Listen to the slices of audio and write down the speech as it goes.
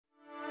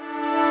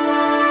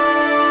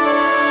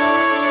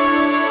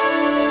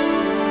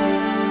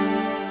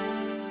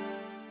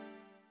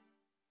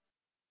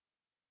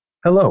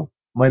Hello,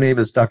 my name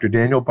is Dr.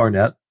 Daniel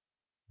Barnett.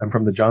 I'm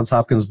from the Johns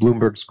Hopkins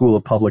Bloomberg School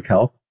of Public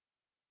Health.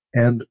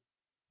 And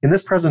in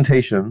this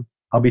presentation,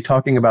 I'll be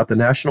talking about the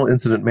National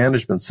Incident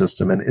Management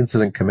System and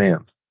Incident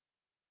Command.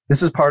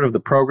 This is part of the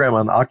Program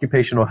on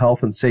Occupational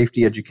Health and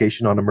Safety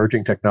Education on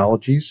Emerging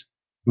Technologies,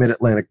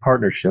 Mid-Atlantic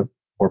Partnership,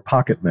 or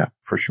PocketMap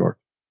for short.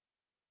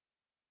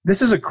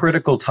 This is a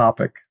critical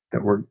topic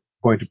that we're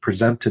going to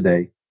present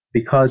today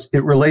because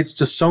it relates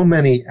to so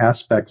many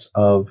aspects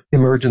of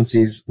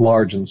emergencies,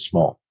 large and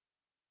small.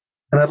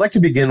 And I'd like to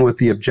begin with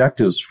the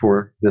objectives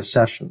for this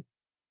session.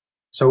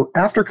 So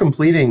after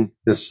completing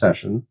this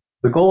session,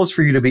 the goal is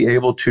for you to be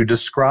able to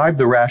describe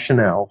the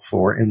rationale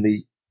for and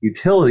the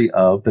utility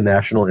of the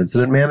National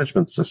Incident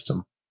Management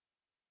System.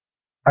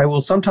 I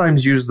will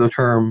sometimes use the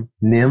term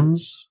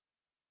NIMS,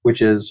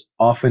 which is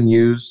often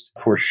used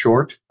for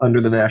short under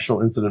the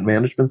National Incident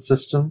Management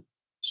System.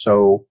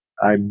 So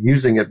I'm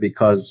using it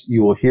because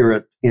you will hear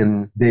it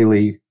in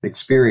daily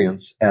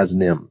experience as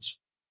NIMS.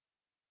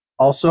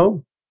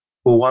 Also,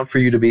 we'll want for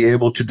you to be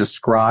able to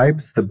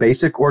describe the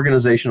basic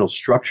organizational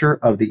structure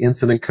of the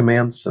Incident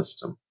Command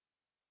System,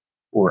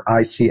 or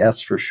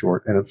ICS for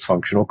short, and its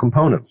functional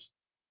components.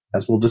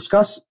 As we'll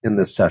discuss in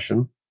this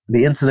session,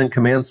 the Incident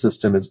Command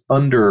System is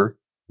under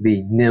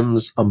the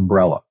NIMS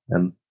umbrella,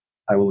 and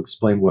I will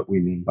explain what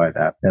we mean by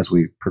that as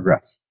we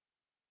progress.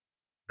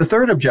 The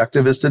third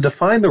objective is to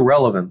define the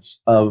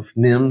relevance of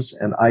NIMS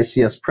and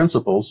ICS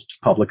principles to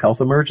public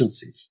health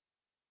emergencies.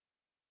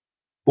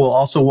 We'll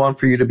also want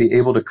for you to be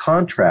able to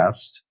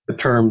contrast the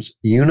terms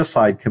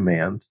unified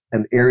command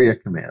and area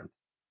command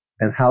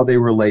and how they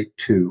relate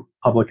to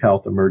public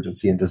health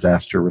emergency and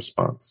disaster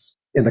response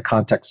in the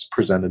context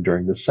presented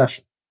during this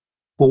session.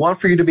 We'll want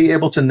for you to be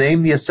able to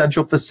name the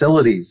essential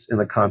facilities in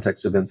the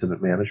context of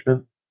incident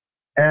management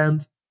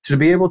and to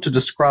be able to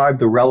describe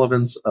the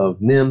relevance of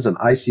NIMS and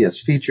ICS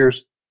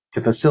features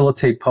to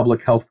facilitate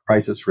public health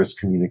crisis risk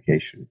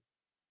communication.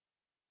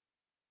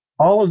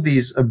 All of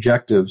these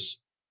objectives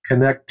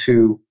connect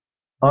to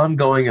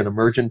ongoing and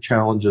emergent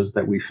challenges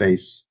that we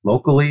face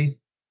locally,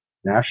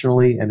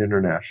 nationally, and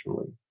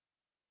internationally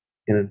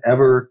in an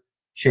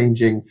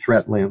ever-changing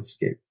threat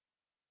landscape.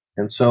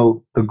 And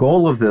so the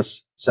goal of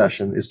this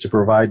session is to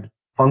provide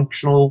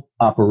functional,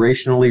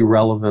 operationally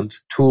relevant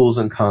tools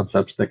and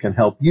concepts that can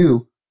help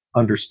you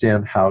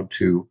understand how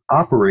to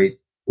operate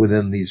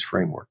within these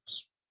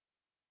frameworks.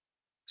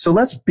 So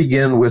let's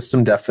begin with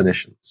some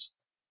definitions.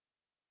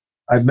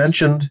 I've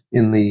mentioned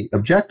in the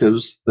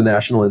objectives the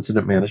National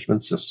Incident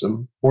Management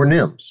System, or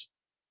NIMS.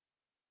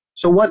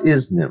 So what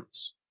is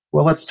NIMS?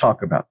 Well, let's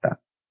talk about that.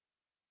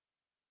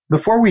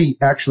 Before we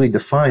actually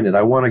define it,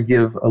 I want to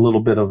give a little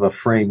bit of a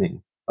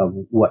framing of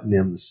what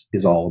NIMS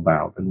is all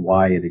about and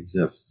why it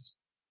exists.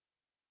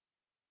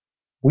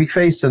 We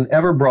face an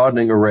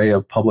ever-broadening array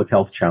of public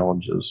health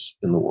challenges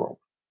in the world,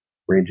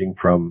 ranging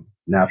from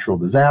natural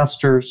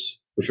disasters,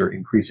 which are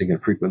increasing in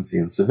frequency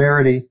and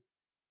severity.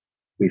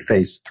 We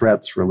face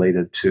threats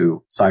related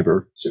to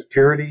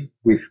cybersecurity.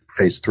 We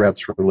face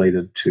threats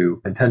related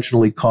to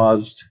intentionally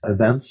caused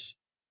events.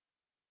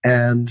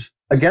 And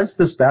against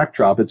this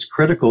backdrop, it's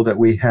critical that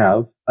we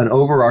have an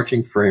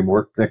overarching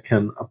framework that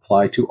can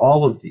apply to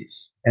all of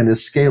these and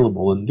is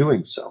scalable in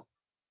doing so.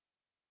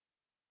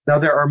 Now,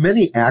 there are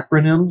many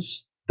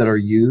acronyms that are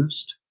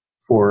used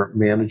for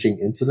managing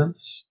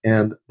incidents,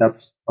 and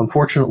that's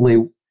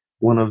unfortunately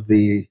one of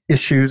the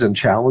issues and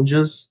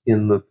challenges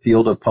in the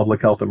field of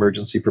public health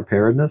emergency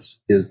preparedness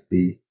is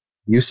the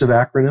use of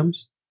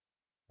acronyms.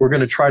 We're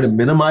going to try to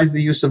minimize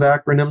the use of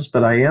acronyms,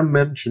 but I am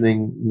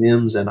mentioning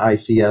NIMS and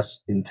ICS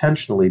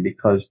intentionally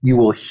because you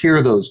will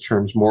hear those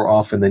terms more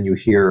often than you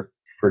hear,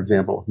 for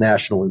example,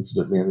 National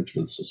Incident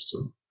Management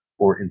System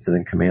or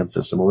Incident Command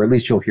System, or at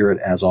least you'll hear it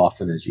as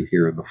often as you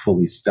hear the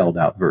fully spelled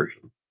out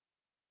version.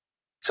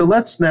 So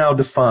let's now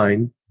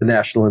define the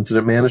National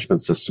Incident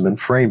Management System and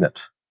frame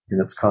it in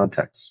its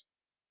context.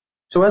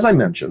 So as I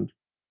mentioned,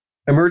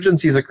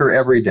 emergencies occur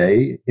every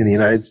day in the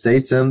United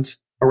States and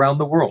around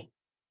the world.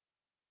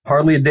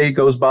 Hardly a day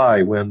goes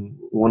by when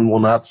one will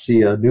not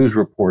see a news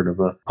report of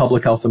a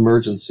public health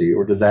emergency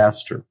or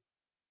disaster.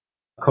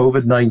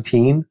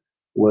 COVID-19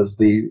 was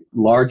the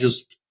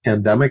largest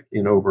pandemic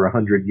in over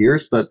 100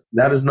 years, but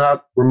that is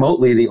not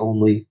remotely the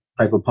only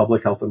type of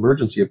public health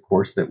emergency, of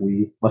course, that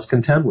we must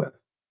contend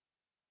with.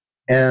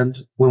 And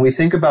when we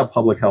think about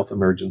public health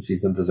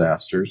emergencies and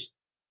disasters,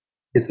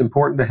 it's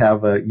important to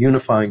have a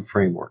unifying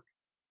framework.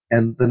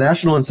 And the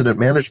National Incident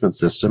Management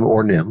System,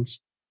 or NIMS,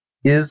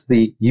 is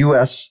the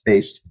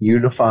U.S.-based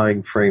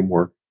unifying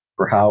framework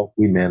for how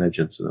we manage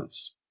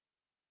incidents.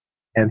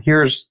 And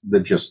here's the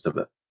gist of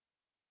it.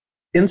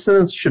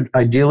 Incidents should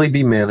ideally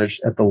be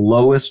managed at the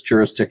lowest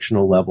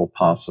jurisdictional level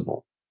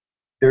possible.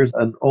 There's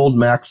an old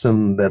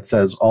maxim that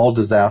says all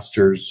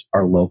disasters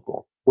are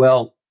local.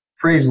 Well,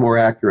 phrased more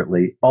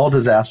accurately, all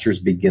disasters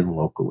begin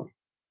locally.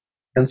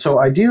 And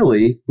so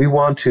ideally, we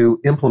want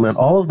to implement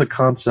all of the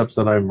concepts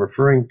that I'm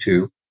referring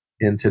to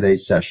in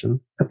today's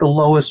session at the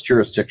lowest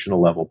jurisdictional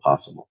level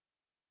possible.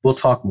 We'll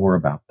talk more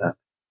about that.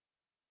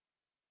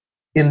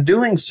 In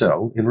doing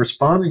so, in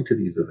responding to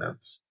these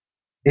events,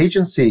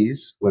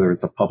 agencies, whether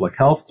it's a public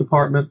health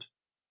department,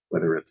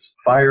 whether it's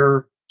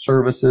fire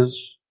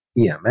services,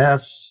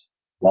 EMS,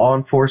 law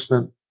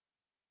enforcement,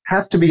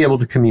 have to be able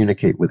to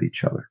communicate with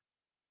each other.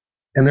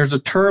 And there's a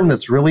term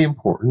that's really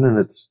important, and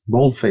it's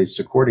bold-faced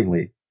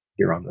accordingly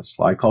here on this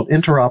slide, called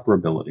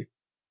interoperability.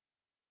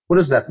 What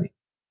does that mean?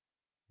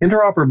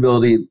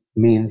 Interoperability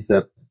means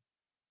that,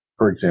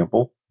 for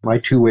example, my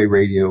two-way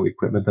radio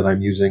equipment that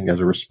I'm using as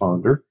a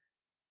responder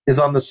is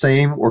on the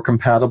same or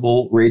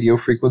compatible radio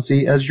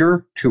frequency as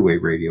your two-way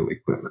radio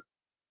equipment.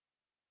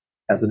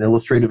 As an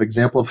illustrative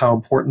example of how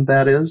important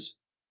that is,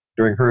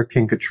 during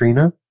Hurricane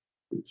Katrina,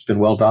 it's been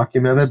well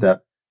documented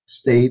that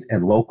state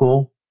and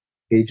local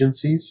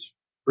agencies,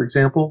 for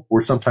example,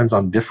 were sometimes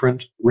on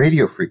different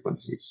radio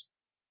frequencies,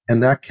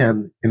 and that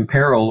can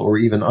imperil or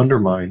even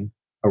undermine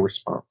a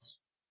response.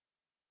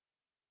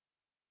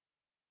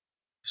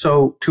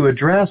 So to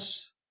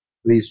address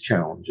these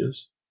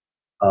challenges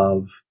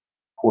of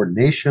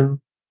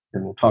coordination,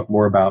 and we'll talk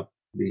more about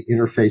the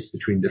interface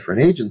between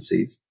different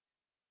agencies,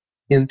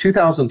 in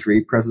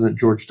 2003, President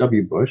George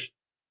W. Bush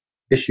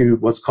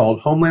issued what's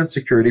called Homeland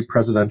Security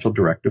Presidential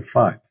Directive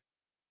 5.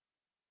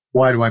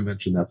 Why do I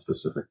mention that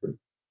specifically?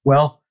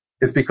 Well,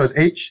 it's because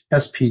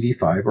HSPD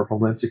 5, or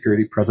Homeland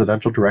Security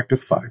Presidential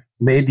Directive 5,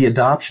 made the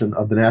adoption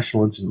of the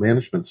National Incident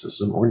Management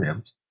System, or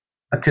NIMS,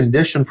 a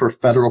condition for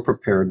federal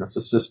preparedness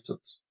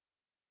assistance.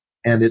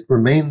 And it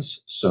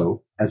remains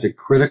so as a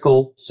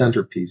critical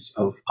centerpiece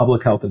of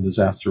public health and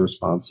disaster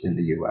response in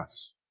the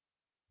U.S.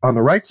 On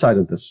the right side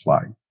of this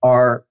slide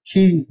are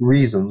key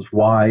reasons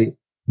why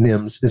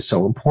NIMS is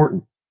so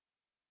important.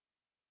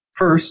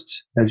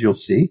 First, as you'll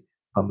see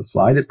on the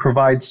slide, it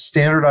provides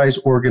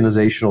standardized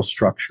organizational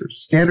structures.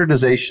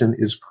 Standardization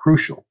is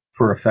crucial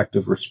for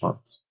effective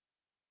response.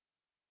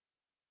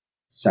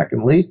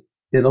 Secondly,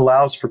 it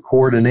allows for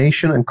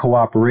coordination and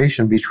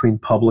cooperation between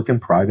public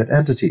and private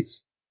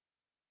entities.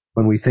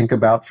 When we think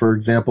about, for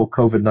example,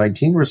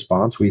 COVID-19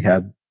 response, we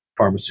had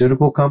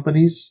pharmaceutical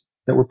companies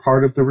that were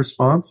part of the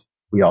response.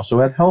 We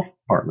also had health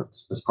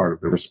departments as part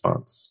of the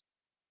response.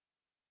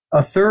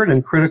 A third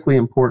and critically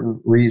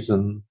important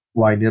reason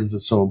why NIMS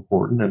is so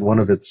important, and one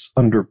of its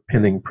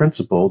underpinning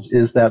principles,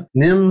 is that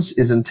NIMS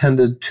is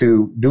intended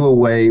to do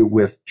away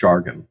with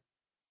jargon.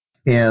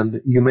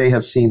 And you may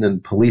have seen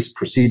in police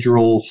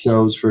procedural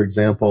shows, for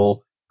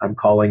example, I'm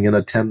calling in a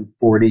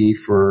 1040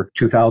 for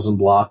 2000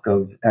 block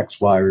of X,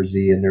 Y, or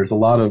Z, and there's a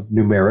lot of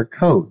numeric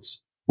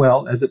codes.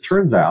 Well, as it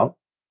turns out,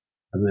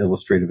 as an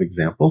illustrative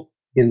example,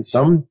 in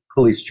some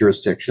police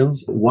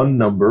jurisdictions, one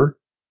number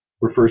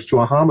refers to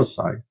a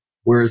homicide,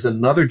 whereas in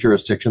another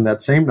jurisdiction,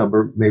 that same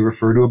number may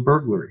refer to a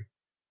burglary.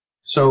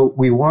 So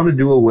we want to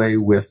do away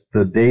with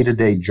the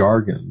day-to-day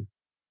jargon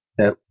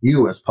that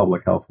you as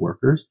public health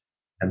workers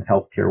and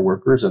healthcare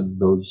workers and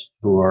those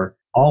who are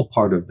all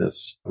part of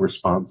this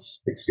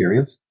response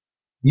experience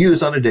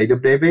use on a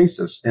day-to-day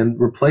basis and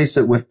replace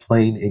it with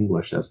plain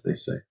English, as they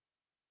say.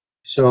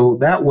 So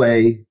that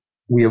way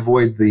we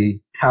avoid the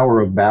Tower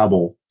of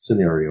Babel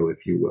scenario,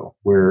 if you will,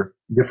 where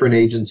different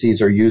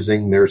agencies are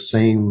using their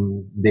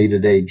same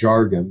day-to-day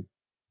jargon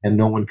and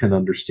no one can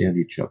understand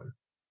each other.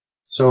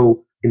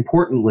 So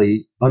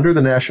importantly, under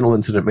the National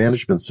Incident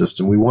Management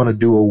System, we want to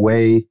do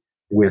away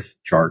with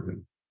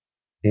jargon.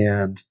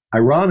 And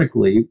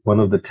ironically, one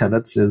of the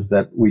tenets is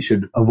that we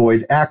should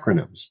avoid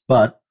acronyms.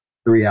 But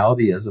the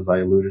reality is, as I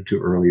alluded to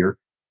earlier,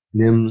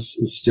 NIMS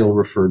is still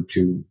referred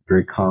to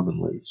very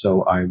commonly.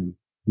 So I'm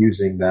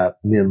using that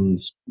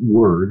NIMS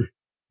word,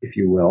 if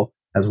you will,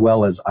 as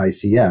well as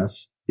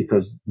ICS,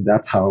 because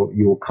that's how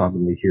you'll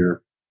commonly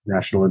hear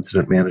National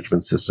Incident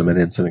Management System and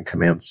Incident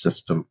Command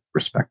System,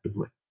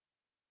 respectively.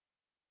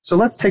 So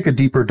let's take a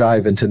deeper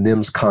dive into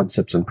NIMS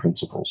concepts and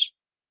principles.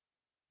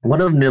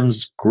 One of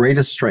NIMS'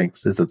 greatest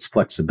strengths is its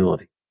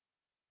flexibility.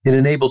 It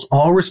enables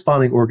all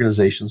responding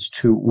organizations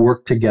to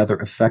work together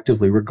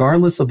effectively,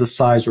 regardless of the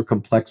size or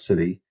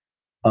complexity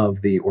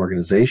of the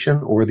organization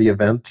or the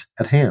event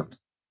at hand.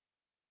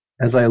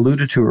 As I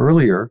alluded to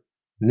earlier,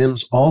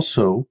 NIMS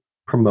also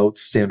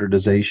promotes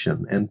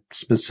standardization and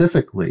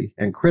specifically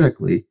and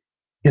critically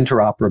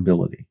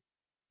interoperability.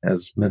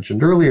 As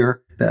mentioned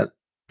earlier, that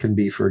can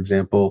be, for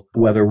example,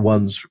 whether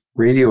one's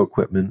radio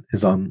equipment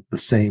is on the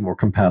same or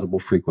compatible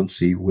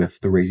frequency with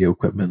the radio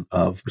equipment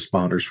of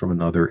responders from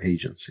another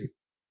agency.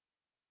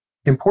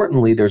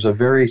 Importantly, there's a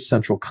very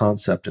central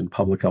concept in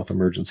public health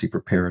emergency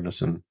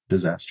preparedness and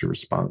disaster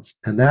response,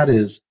 and that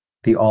is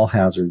the all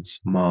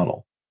hazards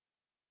model.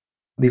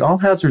 The all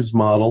hazards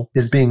model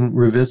is being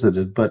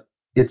revisited, but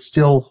it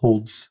still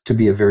holds to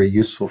be a very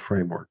useful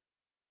framework.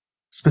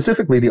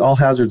 Specifically, the all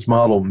hazards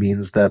model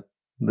means that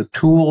the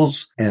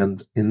tools,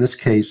 and in this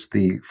case,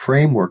 the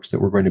frameworks that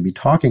we're going to be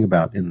talking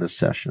about in this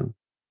session,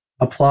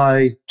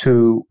 apply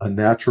to a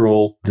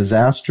natural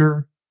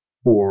disaster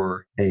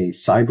or a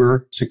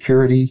cyber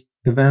security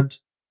event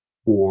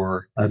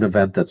or an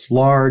event that's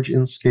large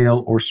in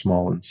scale or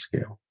small in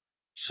scale.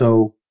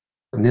 So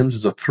NIMS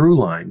is a through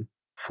line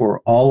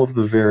for all of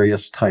the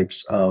various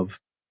types of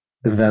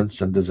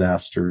events and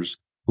disasters,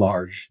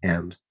 large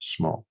and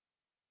small.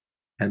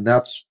 And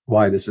that's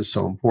why this is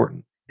so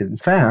important. In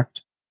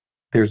fact,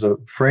 there's a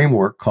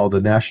framework called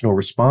the National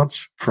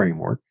Response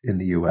Framework in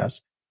the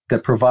U.S.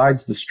 that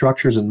provides the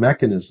structures and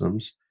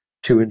mechanisms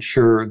to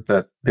ensure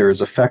that there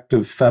is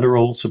effective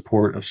federal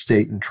support of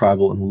state and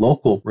tribal and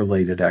local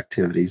related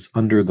activities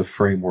under the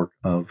framework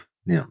of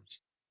NIMS.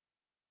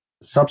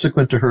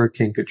 Subsequent to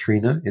Hurricane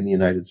Katrina in the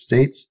United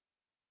States,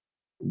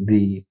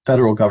 the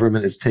federal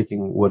government is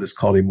taking what is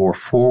called a more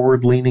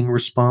forward-leaning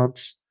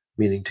response,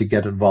 meaning to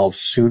get involved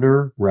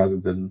sooner rather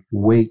than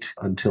wait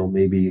until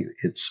maybe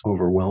it's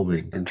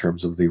overwhelming in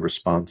terms of the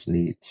response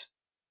needs.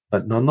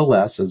 But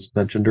nonetheless, as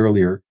mentioned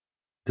earlier,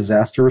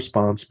 disaster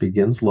response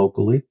begins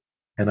locally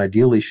and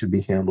ideally should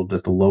be handled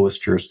at the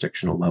lowest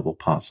jurisdictional level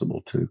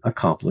possible to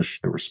accomplish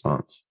the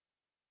response.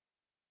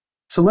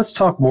 So let's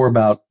talk more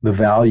about the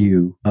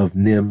value of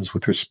NIMS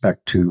with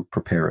respect to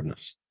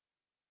preparedness.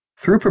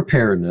 Through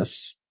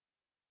preparedness,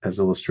 as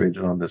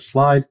illustrated on this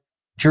slide,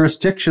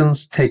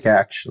 jurisdictions take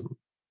action.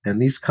 And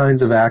these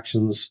kinds of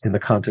actions in the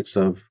context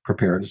of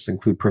preparedness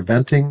include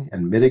preventing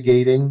and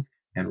mitigating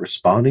and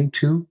responding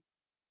to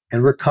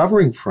and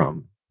recovering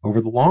from,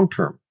 over the long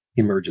term,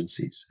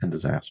 emergencies and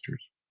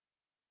disasters.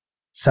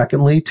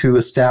 Secondly, to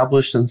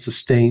establish and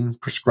sustain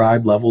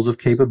prescribed levels of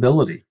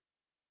capability.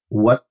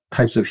 What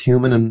types of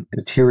human and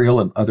material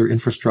and other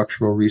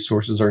infrastructural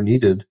resources are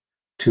needed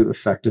to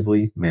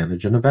effectively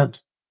manage an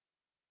event?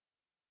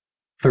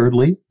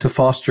 Thirdly, to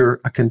foster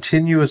a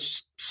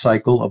continuous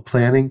cycle of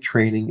planning,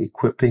 training,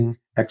 equipping,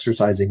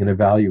 exercising, and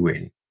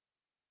evaluating.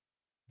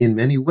 In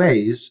many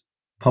ways,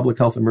 public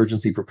health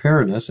emergency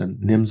preparedness, and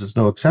NIMS is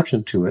no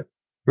exception to it,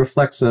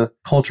 reflects a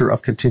culture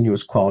of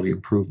continuous quality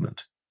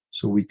improvement.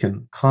 So we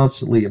can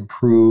constantly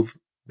improve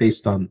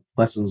based on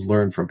lessons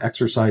learned from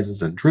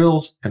exercises and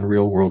drills and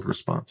real-world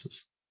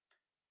responses.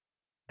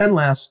 And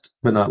last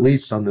but not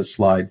least on this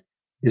slide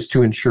is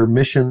to ensure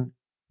mission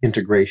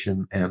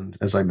integration and,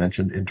 as I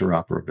mentioned,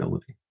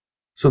 interoperability.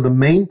 So the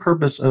main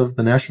purpose of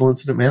the National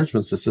Incident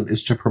Management System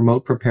is to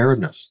promote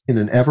preparedness in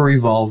an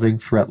ever-evolving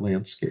threat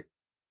landscape.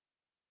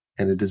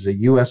 And it is a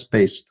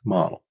U.S.-based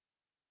model.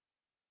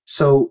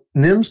 So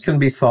NIMS can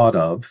be thought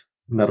of,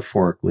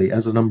 metaphorically,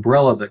 as an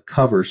umbrella that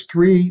covers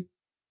three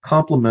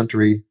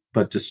complementary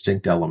but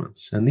distinct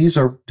elements. And these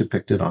are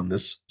depicted on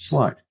this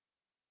slide.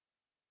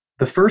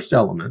 The first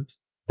element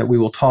that we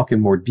will talk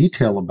in more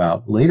detail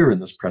about later in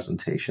this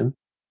presentation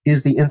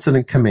is the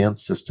incident command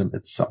system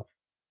itself.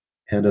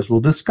 And as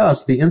we'll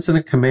discuss, the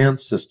incident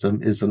command system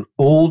is an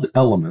old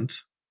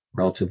element,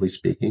 relatively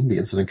speaking. The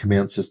incident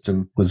command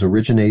system was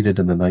originated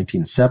in the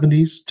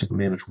 1970s to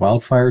manage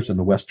wildfires in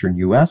the western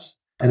U.S.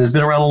 and has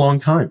been around a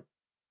long time.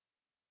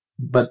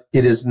 But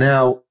it is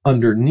now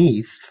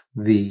underneath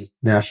the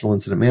National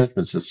Incident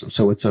Management System.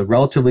 So it's a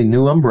relatively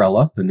new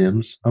umbrella, the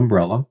NIMS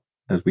umbrella,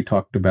 as we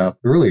talked about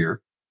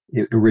earlier.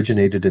 It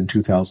originated in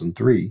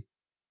 2003.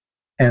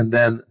 And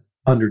then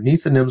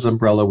underneath the NIMS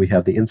umbrella, we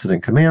have the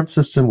Incident Command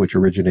System, which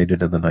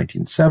originated in the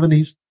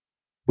 1970s.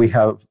 We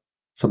have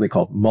something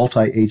called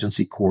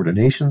multi-agency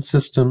coordination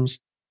systems.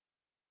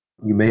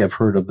 You may have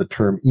heard of the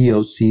term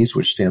EOCs,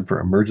 which stand for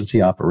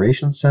Emergency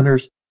Operations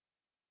Centers.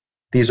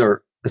 These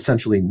are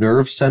essentially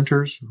nerve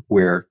centers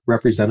where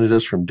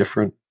representatives from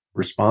different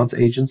response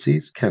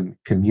agencies can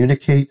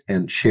communicate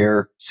and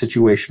share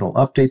situational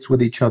updates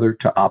with each other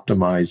to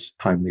optimize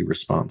timely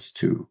response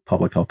to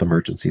public health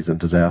emergencies and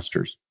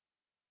disasters.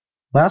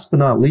 Last but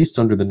not least,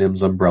 under the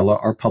NIMS umbrella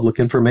are public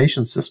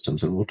information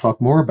systems, and we'll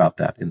talk more about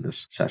that in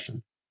this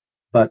session.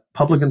 But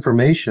public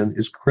information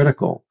is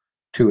critical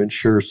to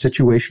ensure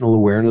situational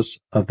awareness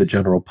of the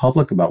general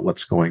public about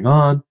what's going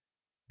on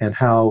and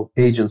how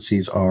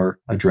agencies are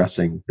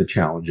addressing the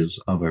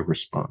challenges of a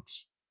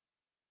response.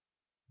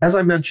 As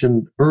I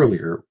mentioned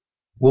earlier,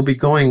 we'll be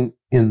going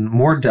in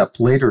more depth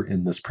later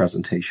in this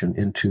presentation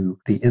into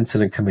the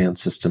incident command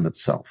system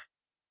itself.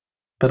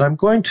 But I'm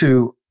going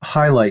to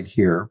highlight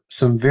here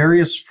some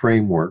various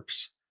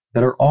frameworks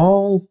that are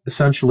all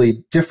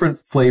essentially different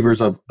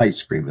flavors of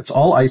ice cream. It's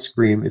all ice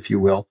cream, if you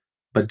will,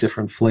 but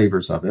different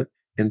flavors of it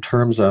in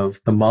terms of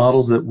the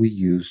models that we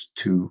use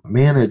to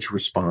manage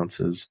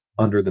responses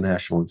under the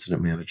National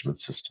Incident Management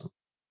System.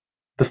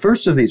 The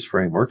first of these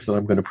frameworks that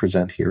I'm going to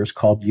present here is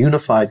called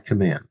Unified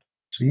Command.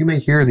 So you may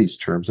hear these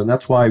terms, and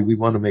that's why we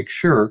want to make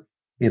sure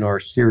in our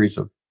series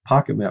of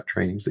pocket map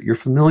trainings that you're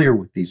familiar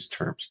with these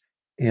terms.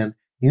 And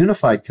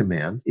Unified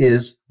Command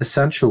is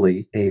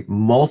essentially a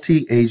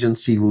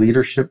multi-agency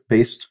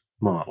leadership-based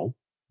model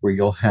where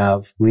you'll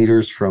have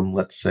leaders from,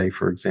 let's say,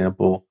 for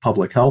example,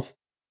 public health,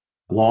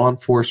 law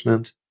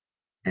enforcement,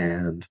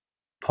 and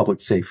public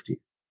safety,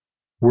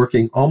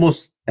 working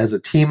almost as a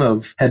team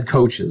of head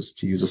coaches,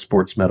 to use a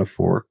sports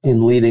metaphor,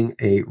 in leading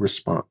a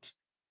response.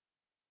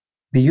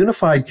 The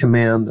Unified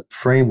Command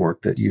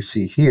framework that you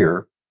see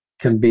here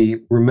can be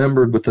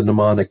remembered with the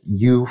mnemonic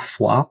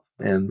UFLOP,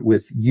 and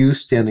with U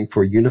standing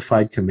for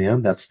Unified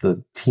Command, that's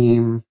the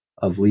team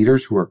of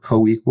leaders who are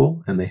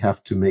co-equal, and they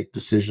have to make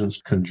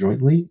decisions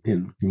conjointly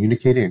in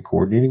communicating and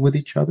coordinating with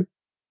each other.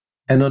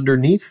 And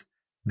underneath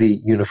the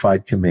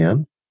Unified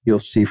Command, you'll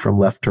see from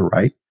left to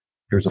right,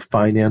 There's a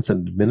finance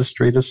and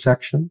administrative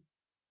section,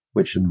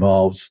 which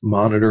involves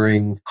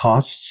monitoring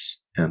costs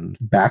and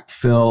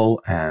backfill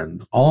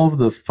and all of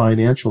the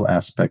financial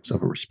aspects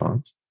of a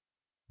response.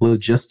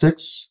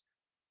 Logistics.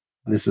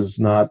 This is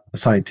not a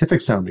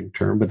scientific sounding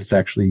term, but it's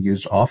actually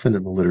used often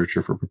in the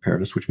literature for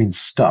preparedness, which means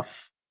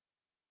stuff.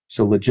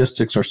 So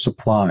logistics are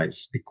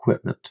supplies,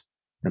 equipment,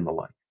 and the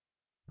like.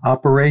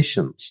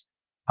 Operations.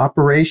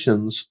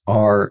 Operations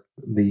are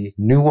the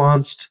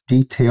nuanced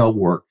detail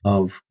work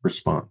of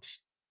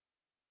response.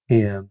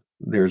 And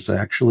there's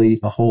actually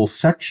a whole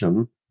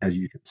section, as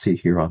you can see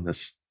here on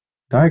this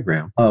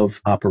diagram,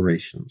 of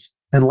operations.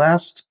 And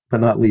last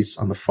but not least,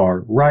 on the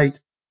far right,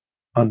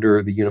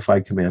 under the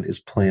unified command, is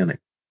planning.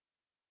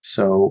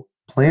 So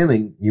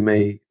planning, you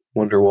may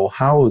wonder, well,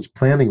 how is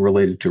planning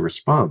related to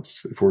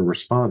response if we're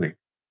responding?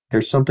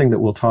 There's something that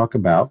we'll talk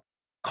about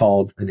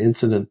called an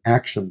incident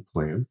action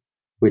plan,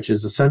 which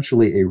is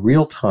essentially a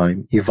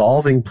real-time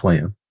evolving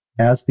plan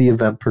as the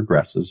event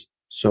progresses.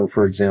 So,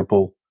 for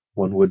example,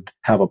 one would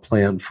have a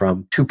plan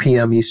from 2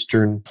 p.m.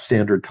 Eastern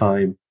Standard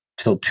Time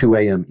till 2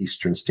 a.m.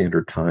 Eastern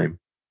Standard Time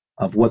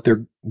of what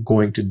they're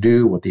going to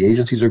do, what the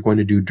agencies are going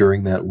to do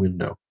during that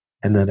window.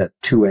 And then at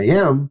 2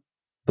 a.m.,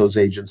 those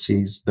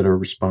agencies that are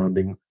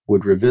responding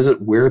would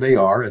revisit where they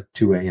are at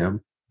 2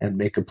 a.m. and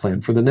make a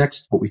plan for the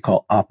next, what we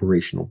call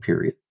operational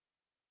period.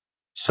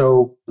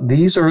 So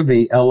these are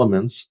the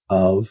elements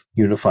of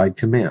unified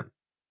command.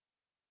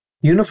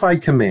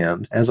 Unified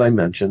command, as I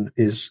mentioned,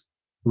 is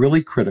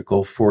really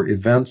critical for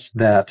events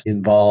that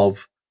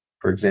involve,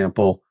 for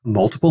example,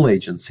 multiple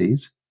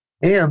agencies,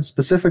 and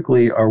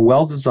specifically are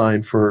well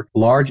designed for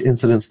large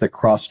incidents that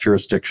cross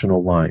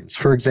jurisdictional lines.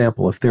 For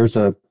example, if there's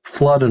a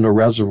flood in a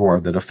reservoir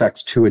that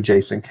affects 2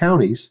 adjacent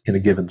counties in a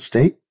given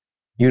state,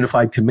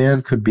 unified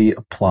command could be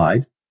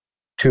applied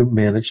to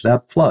manage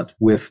that flood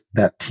with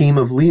that team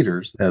of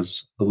leaders,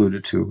 as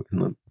alluded to in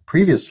the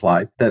previous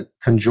slide, that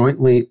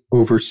conjointly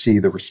oversee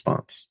the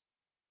response.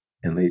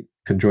 And they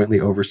conjointly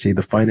oversee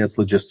the finance,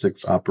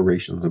 logistics,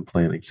 operations, and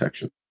planning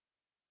section.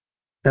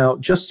 Now,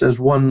 just as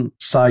one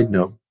side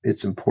note,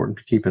 it's important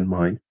to keep in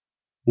mind,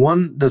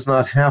 one does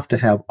not have to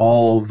have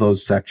all of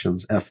those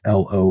sections, F,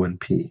 L, O, and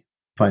P,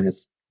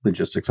 finance,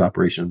 logistics,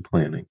 operation, and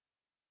planning.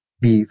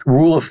 The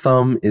rule of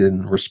thumb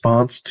in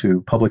response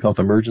to public health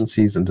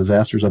emergencies and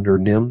disasters under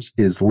NIMS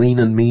is lean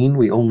and mean.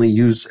 We only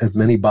use as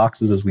many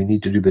boxes as we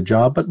need to do the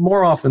job, but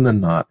more often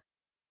than not,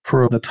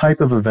 for the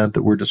type of event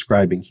that we're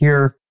describing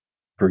here,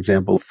 for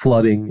example,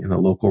 flooding in a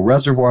local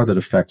reservoir that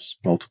affects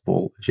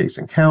multiple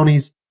adjacent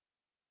counties,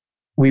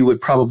 we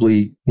would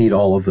probably need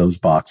all of those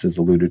boxes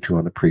alluded to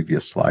on the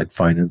previous slide: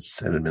 finance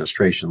and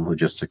administration,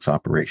 logistics,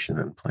 operation,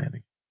 and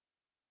planning.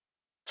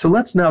 So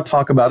let's now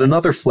talk about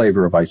another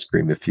flavor of ice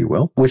cream, if you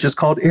will, which is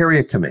called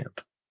area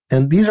command.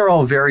 And these are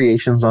all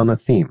variations on a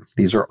theme.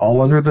 These are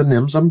all under the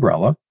NIMS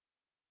umbrella.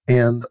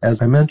 And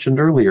as I mentioned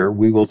earlier,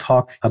 we will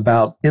talk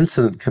about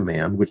incident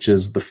command, which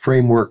is the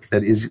framework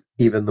that is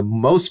even the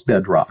most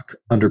bedrock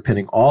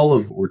underpinning all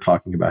of what we're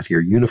talking about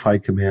here.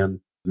 Unified command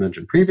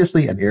mentioned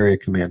previously and area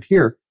command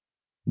here.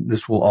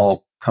 This will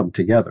all come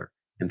together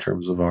in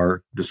terms of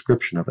our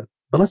description of it.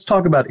 But let's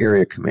talk about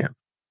area command.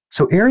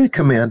 So area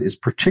command is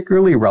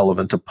particularly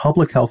relevant to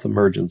public health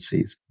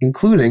emergencies,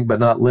 including but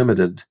not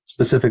limited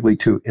specifically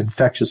to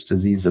infectious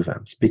disease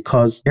events,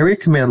 because area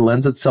command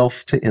lends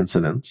itself to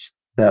incidents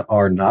that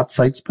are not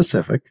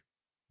site-specific,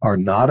 are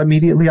not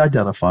immediately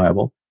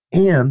identifiable,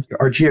 and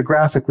are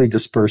geographically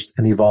dispersed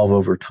and evolve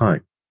over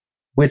time,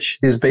 which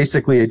is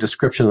basically a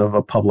description of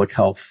a public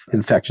health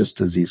infectious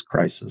disease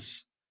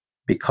crisis.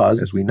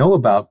 Because as we know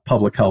about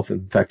public health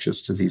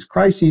infectious disease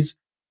crises,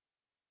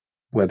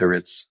 whether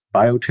it's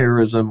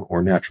bioterrorism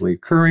or naturally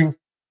occurring,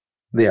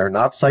 they are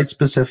not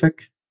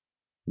site-specific.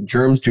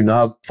 Germs do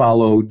not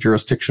follow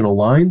jurisdictional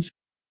lines.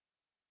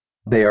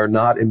 They are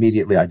not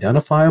immediately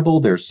identifiable.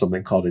 There's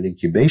something called an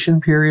incubation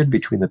period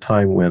between the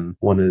time when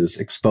one is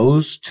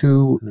exposed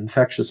to an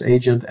infectious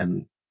agent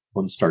and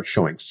one starts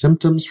showing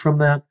symptoms from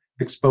that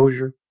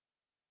exposure.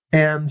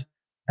 And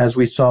as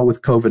we saw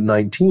with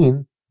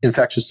COVID-19,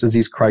 infectious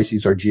disease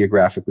crises are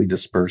geographically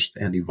dispersed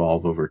and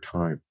evolve over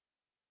time.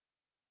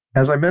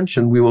 As I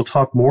mentioned, we will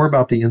talk more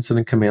about the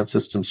incident command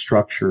system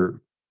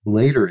structure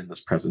later in this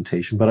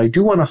presentation, but I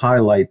do want to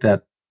highlight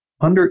that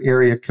under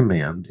area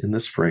command in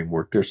this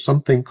framework, there's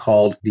something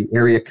called the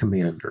area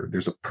commander.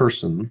 There's a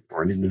person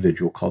or an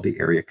individual called the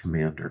area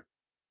commander.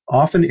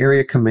 Often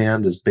area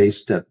command is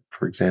based at,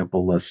 for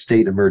example, a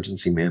state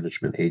emergency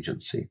management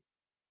agency.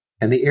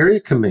 And the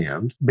area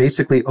command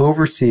basically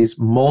oversees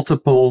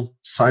multiple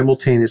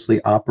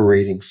simultaneously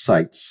operating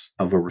sites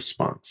of a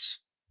response.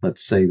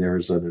 Let's say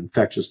there's an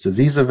infectious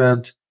disease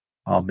event.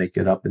 I'll make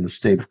it up in the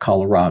state of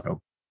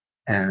Colorado.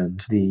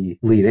 And the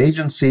lead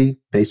agency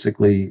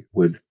basically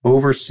would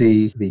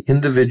oversee the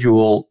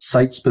individual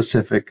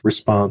site-specific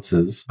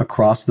responses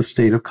across the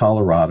state of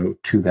Colorado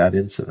to that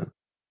incident.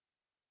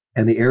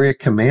 And the area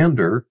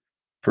commander,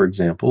 for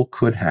example,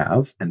 could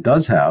have and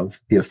does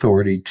have the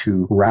authority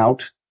to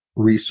route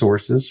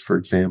resources, for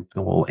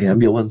example,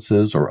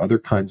 ambulances or other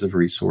kinds of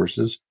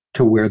resources,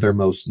 to where they're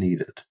most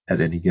needed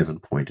at any given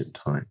point in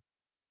time.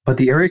 But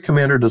the area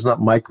commander does not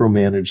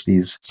micromanage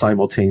these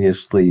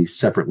simultaneously,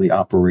 separately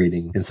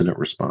operating incident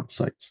response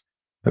sites,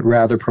 but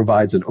rather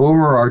provides an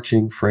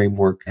overarching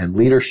framework and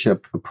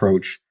leadership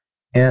approach,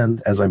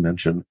 and, as I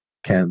mentioned,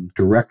 can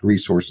direct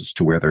resources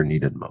to where they're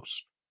needed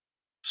most.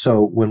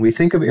 So when we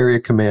think of area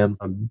command,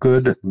 a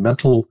good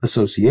mental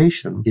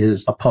association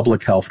is a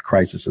public health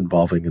crisis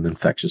involving an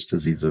infectious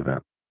disease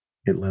event.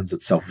 It lends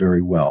itself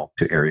very well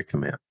to area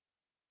command.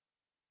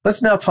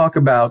 Let's now talk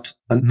about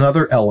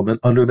another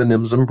element under the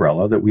NIMS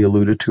umbrella that we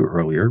alluded to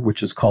earlier,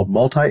 which is called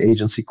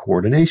multi-agency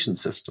coordination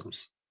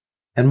systems.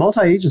 And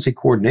multi-agency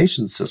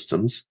coordination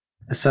systems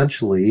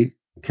essentially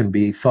can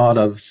be thought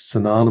of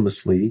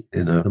synonymously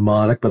in a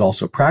mnemonic but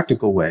also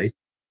practical way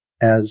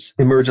as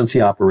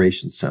emergency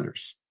operations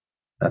centers.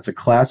 That's a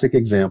classic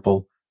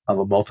example of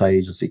a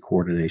multi-agency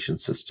coordination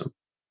system.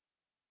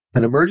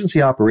 An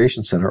emergency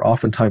operations center,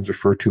 oftentimes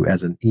referred to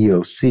as an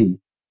EOC,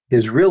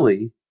 is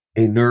really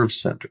a nerve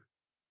center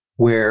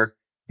where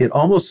it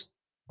almost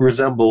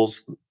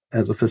resembles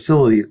as a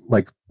facility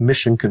like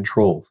mission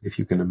control, if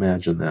you can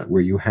imagine that,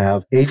 where you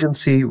have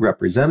agency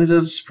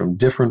representatives from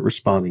different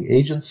responding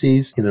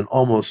agencies in an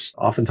almost,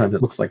 oftentimes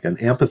it looks like an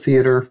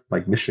amphitheater,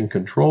 like mission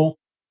control.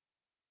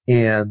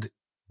 And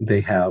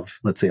they have,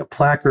 let's say, a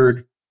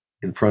placard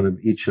in front of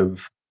each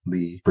of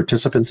the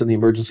participants in the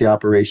emergency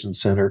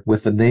operations center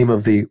with the name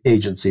of the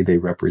agency they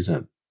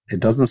represent. It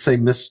doesn't say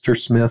Mr.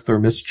 Smith or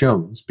Miss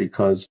Jones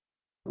because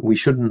we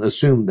shouldn't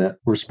assume that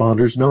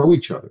responders know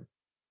each other.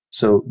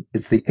 So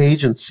it's the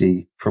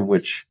agency from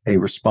which a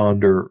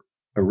responder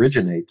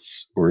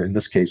originates, or in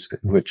this case,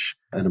 in which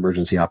an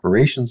emergency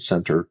operations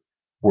center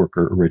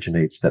worker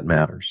originates, that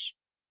matters.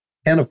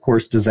 And of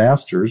course,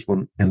 disasters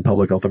and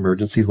public health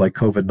emergencies like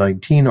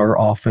COVID-19 are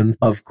often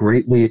of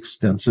greatly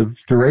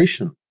extensive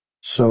duration.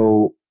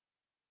 So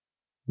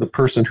the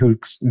person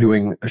who's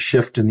doing a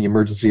shift in the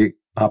emergency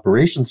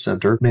operations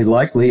center may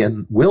likely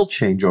and will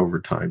change over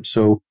time.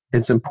 So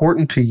it's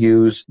important to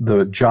use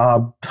the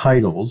job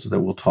titles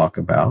that we'll talk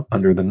about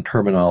under the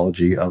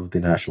terminology of the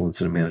National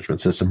Incident Management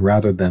System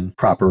rather than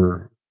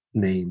proper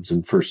names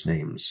and first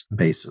names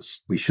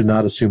basis. We should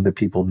not assume that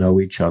people know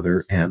each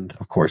other. And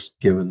of course,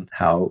 given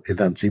how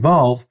events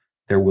evolve,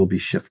 there will be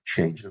shift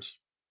changes.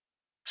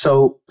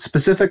 So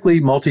specifically,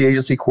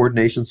 multi-agency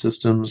coordination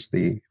systems,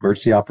 the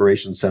emergency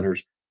operations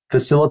centers,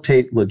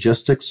 facilitate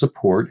logistics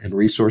support and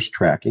resource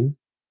tracking.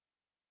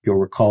 You'll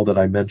recall that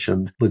I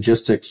mentioned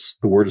logistics.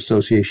 The word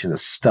association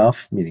is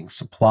stuff, meaning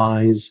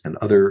supplies and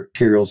other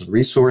materials and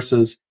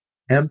resources,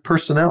 and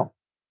personnel.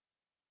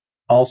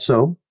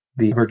 Also,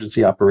 the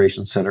Emergency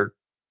Operations Center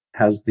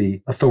has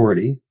the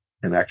authority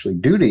and actually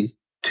duty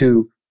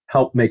to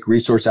help make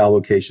resource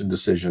allocation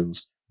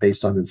decisions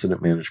based on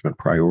incident management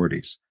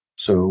priorities.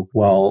 So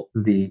while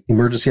the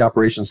Emergency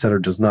Operations Center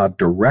does not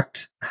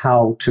direct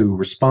how to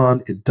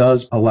respond, it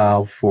does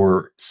allow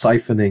for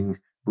siphoning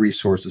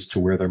resources to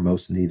where they're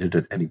most needed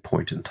at any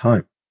point in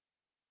time.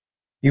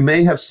 You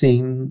may have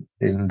seen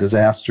in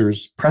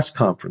disasters press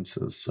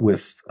conferences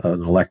with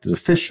an elected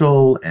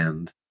official,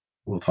 and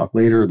we'll talk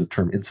later, the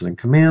term incident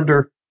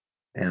commander,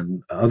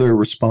 and other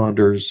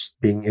responders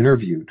being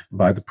interviewed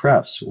by the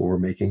press or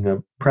making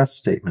a press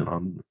statement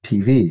on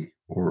TV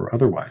or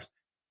otherwise.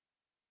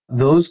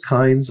 Those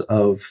kinds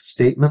of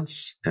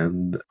statements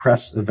and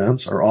press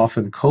events are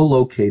often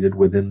co-located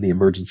within the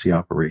Emergency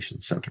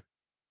Operations Center.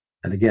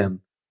 And again,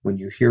 when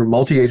you hear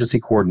multi-agency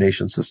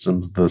coordination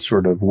systems, the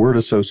sort of word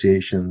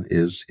association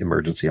is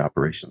Emergency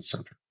Operations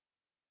Center.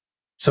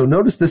 So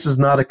notice this is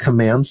not a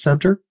command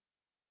center.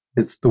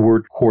 It's the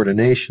word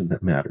coordination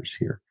that matters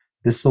here.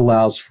 This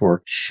allows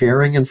for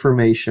sharing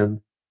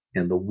information,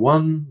 and the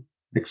one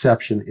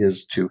exception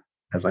is to,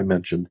 as I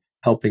mentioned,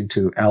 helping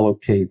to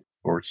allocate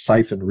or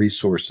siphon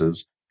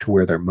resources to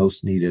where they're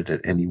most needed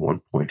at any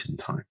one point in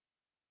time.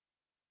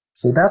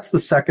 So that's the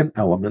second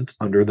element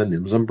under the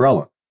NIMS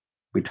umbrella.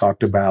 We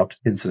talked about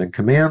incident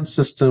command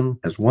system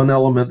as one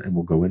element, and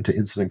we'll go into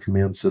incident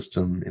command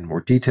system in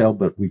more detail,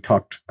 but we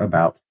talked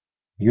about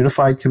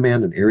unified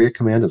command and area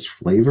command as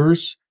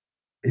flavors,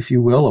 if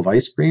you will, of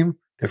ice cream,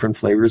 different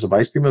flavors of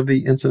ice cream of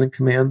the incident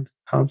command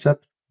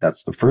concept.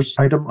 That's the first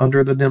item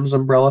under the NIMS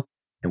umbrella.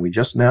 And we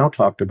just now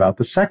talked about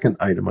the second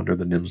item under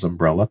the NIMS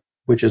umbrella,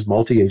 which is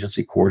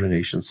multi-agency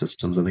coordination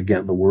systems. And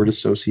again, the word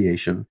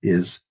association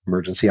is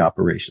Emergency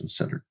Operations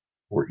Center,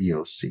 or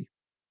EOC.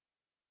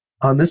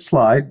 On this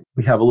slide,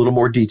 we have a little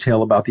more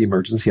detail about the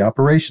Emergency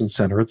Operations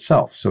Center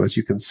itself. So as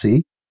you can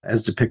see,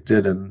 as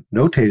depicted and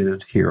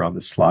notated here on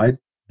this slide,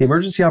 the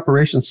Emergency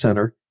Operations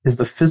Center is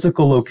the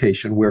physical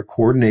location where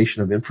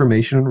coordination of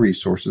information and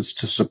resources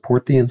to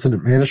support the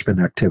incident management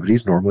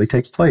activities normally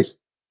takes place.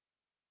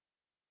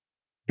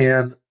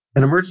 And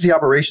an Emergency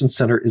Operations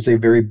Center is a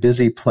very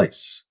busy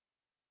place.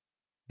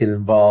 It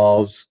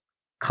involves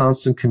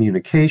constant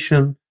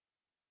communication.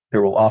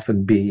 There will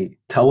often be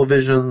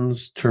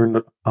televisions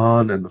turned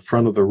on in the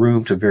front of the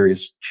room to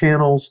various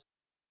channels,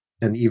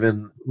 and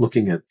even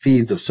looking at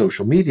feeds of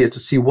social media to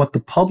see what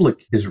the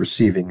public is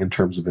receiving in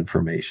terms of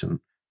information.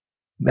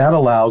 That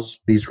allows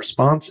these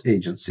response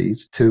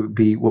agencies to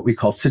be what we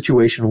call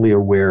situationally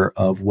aware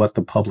of what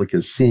the public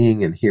is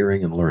seeing and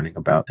hearing and learning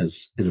about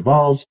as it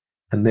evolves,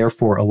 and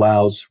therefore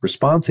allows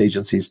response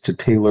agencies to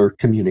tailor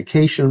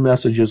communication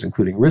messages,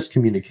 including risk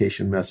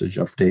communication message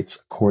updates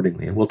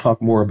accordingly. And we'll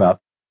talk more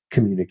about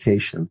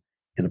communication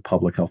in a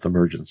public health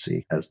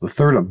emergency as the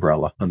third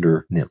umbrella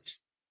under NIMS.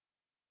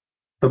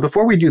 But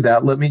before we do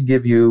that, let me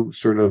give you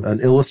sort of an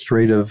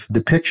illustrative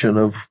depiction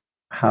of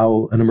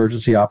how an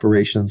emergency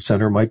operations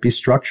center might be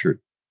structured.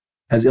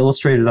 As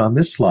illustrated on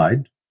this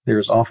slide, there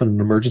is often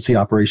an emergency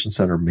operations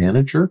center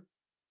manager,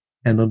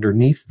 and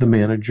underneath the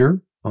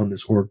manager on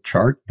this org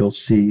chart, you'll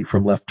see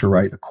from left to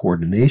right a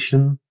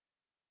coordination,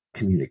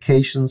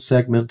 communications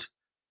segment,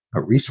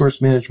 a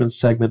resource management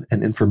segment,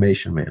 and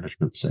information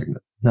management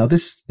segment. Now,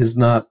 this is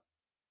not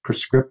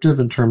prescriptive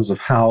in terms of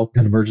how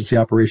an emergency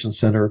operations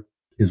center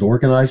is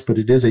organized, but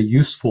it is a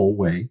useful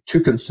way to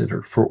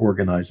consider for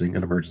organizing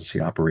an emergency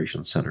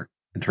operations center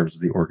in terms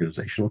of the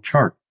organizational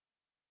chart.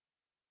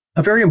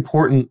 A very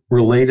important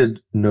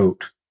related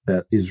note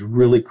that is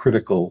really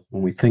critical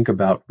when we think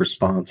about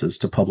responses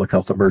to public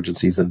health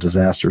emergencies and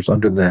disasters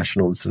under the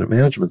National Incident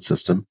Management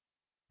System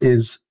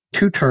is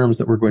two terms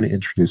that we're going to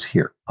introduce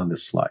here on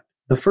this slide.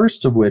 The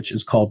first of which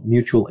is called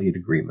mutual aid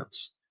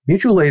agreements.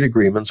 Mutual aid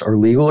agreements are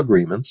legal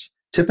agreements,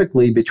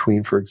 typically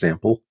between, for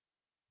example,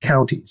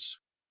 counties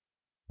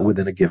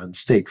within a given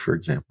state, for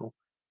example.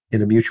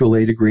 In a mutual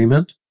aid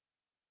agreement,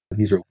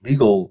 these are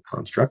legal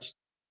constructs,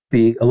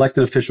 the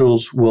elected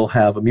officials will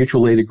have a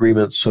mutual aid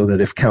agreement so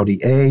that if County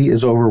A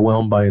is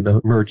overwhelmed by an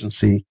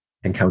emergency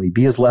and County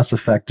B is less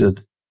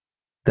affected,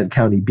 then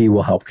County B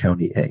will help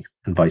County A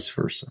and vice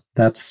versa.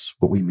 That's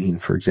what we mean,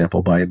 for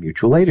example, by a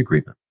mutual aid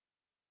agreement.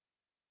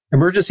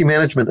 Emergency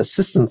management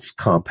assistance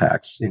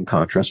compacts, in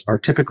contrast, are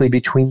typically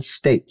between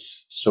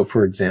states. So,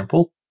 for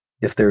example,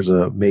 if there's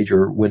a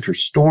major winter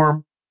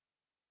storm,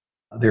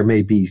 there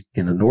may be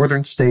in a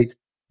northern state,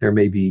 there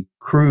may be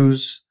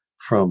crews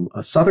from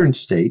a southern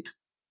state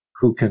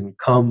who can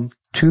come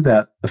to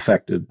that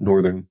affected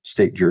northern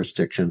state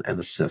jurisdiction and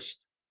assist.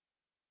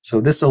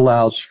 So this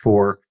allows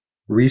for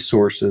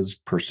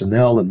resources,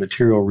 personnel, and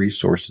material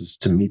resources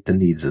to meet the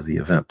needs of the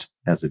event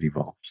as it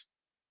evolves.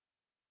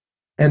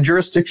 And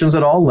jurisdictions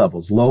at all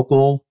levels,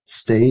 local,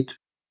 state,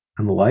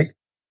 and the like,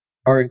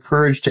 are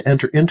encouraged to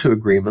enter into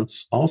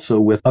agreements also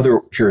with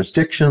other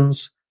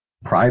jurisdictions,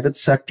 private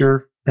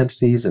sector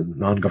entities and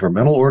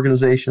non-governmental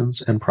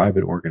organizations, and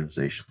private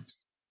organizations.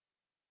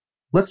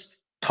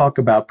 Let's talk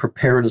about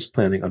preparedness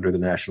planning under the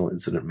National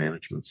Incident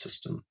Management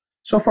System.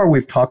 So far,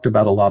 we've talked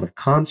about a lot of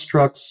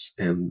constructs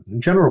and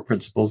general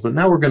principles, but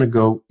now we're going to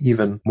go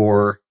even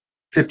more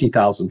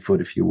 50,000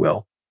 foot, if you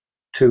will,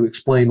 to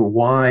explain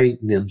why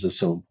NIMS is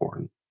so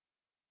important.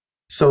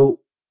 So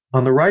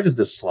on the right of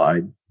this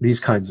slide, these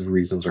kinds of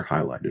reasons are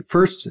highlighted.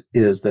 First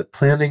is that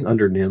planning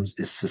under NIMS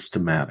is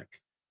systematic.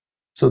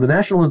 So the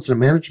National Incident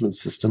Management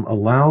System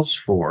allows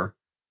for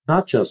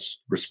not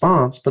just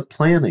response, but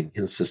planning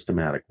in a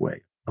systematic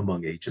way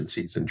among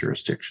agencies and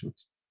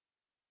jurisdictions.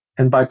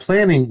 And by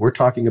planning, we're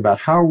talking about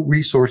how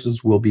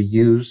resources will be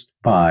used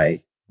by,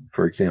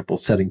 for example,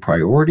 setting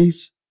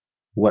priorities,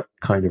 what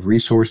kind of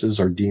resources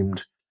are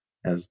deemed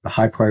as the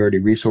high priority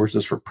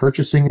resources for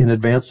purchasing in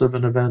advance of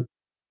an event,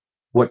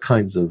 what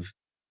kinds of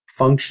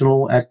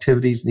functional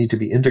activities need to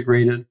be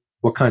integrated,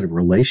 what kind of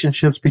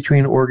relationships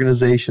between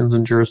organizations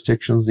and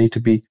jurisdictions need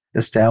to be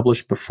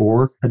established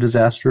before a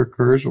disaster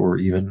occurs or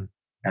even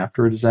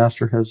after a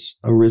disaster has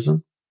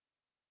arisen,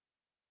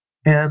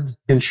 and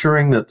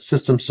ensuring that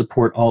systems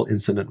support all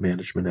incident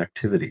management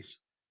activities.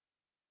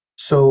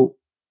 So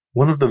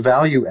one of the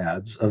value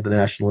adds of the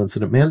National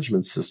Incident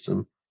Management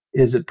System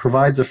is it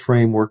provides a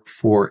framework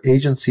for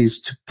agencies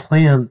to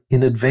plan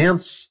in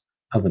advance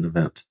of an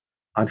event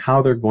on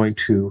how they're going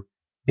to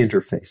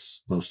interface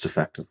most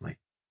effectively.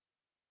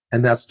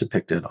 And that's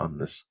depicted on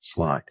this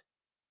slide.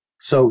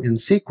 So in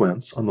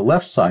sequence, on the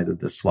left side of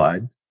this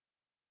slide,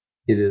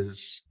 it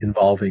is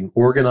involving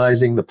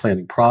organizing the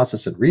planning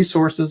process and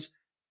resources,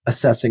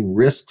 assessing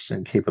risks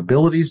and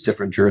capabilities.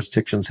 Different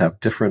jurisdictions have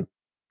different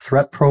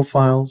threat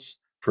profiles.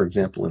 For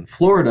example, in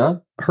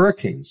Florida,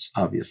 hurricanes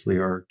obviously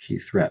are a key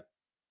threat.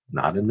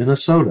 Not in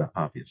Minnesota,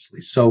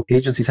 obviously. So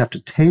agencies have to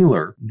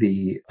tailor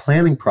the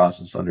planning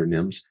process under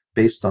NIMS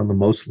based on the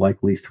most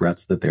likely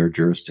threats that their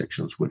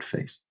jurisdictions would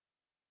face.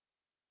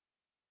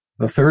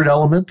 The third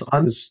element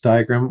on this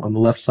diagram on the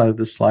left side of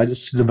this slide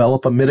is to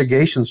develop a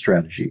mitigation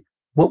strategy.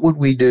 What would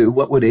we do?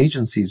 What would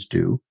agencies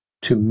do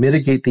to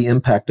mitigate the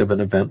impact of an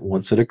event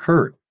once it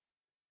occurred?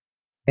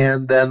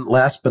 And then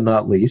last but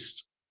not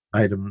least,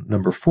 item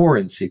number 4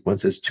 in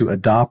sequence is to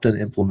adopt and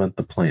implement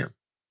the plan.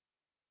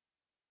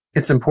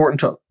 It's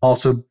important to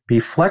also be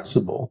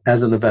flexible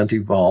as an event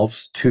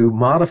evolves to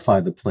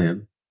modify the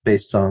plan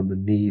based on the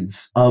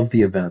needs of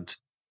the event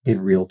in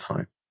real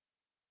time.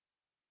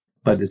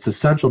 But it's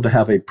essential to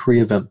have a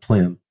pre-event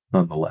plan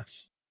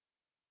nonetheless.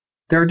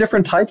 There are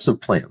different types of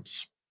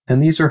plans,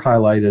 and these are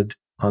highlighted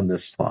on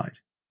this slide.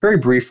 Very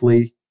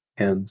briefly,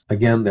 And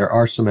again, there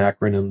are some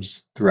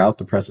acronyms throughout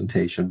the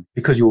presentation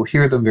because you will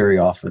hear them very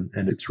often.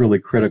 And it's really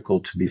critical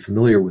to be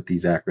familiar with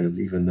these acronyms,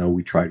 even though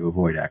we try to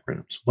avoid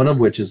acronyms. One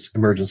of which is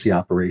Emergency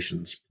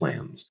Operations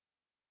Plans,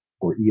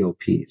 or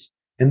EOPs.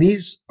 And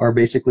these are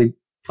basically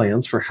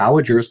plans for how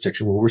a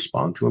jurisdiction will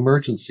respond to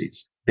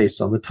emergencies based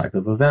on the type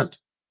of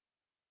event.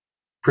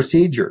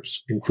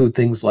 Procedures include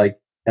things like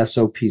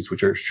SOPs,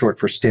 which are short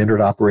for Standard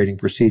Operating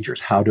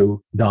Procedures, how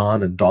to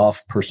don and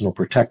doff personal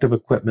protective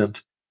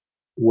equipment,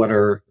 what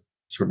are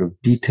sort of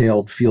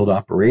detailed field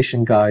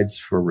operation guides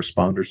for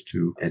responders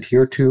to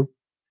adhere to.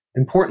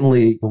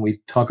 Importantly, when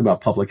we talk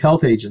about public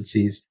health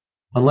agencies,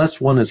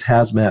 unless one is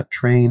hazmat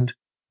trained,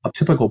 a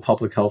typical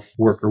public health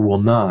worker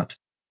will not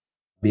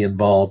be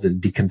involved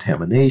in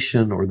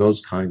decontamination or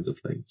those kinds of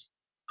things.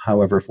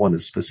 However, if one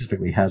is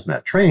specifically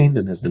hazmat trained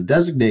and has been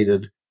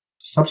designated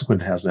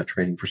subsequent to hazmat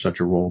training for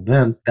such a role,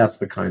 then that's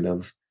the kind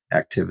of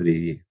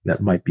activity that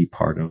might be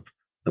part of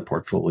the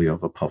portfolio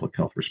of a public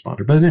health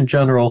responder. But in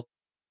general,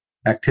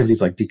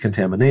 activities like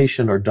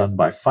decontamination are done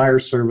by fire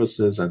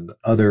services and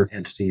other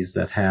entities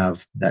that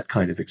have that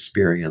kind of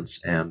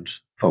experience and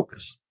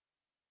focus.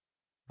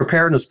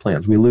 Preparedness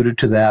plans, we alluded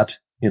to that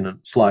in a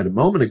slide a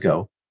moment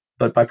ago,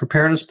 but by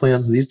preparedness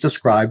plans, these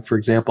describe, for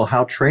example,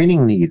 how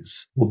training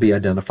needs will be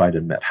identified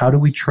and met. How do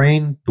we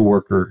train the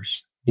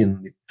workers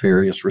in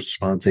various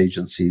response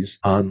agencies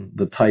on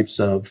the types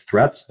of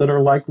threats that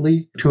are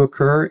likely to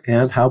occur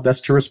and how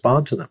best to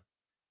respond to them?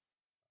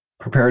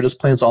 Preparedness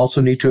plans also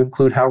need to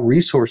include how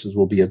resources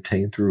will be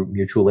obtained through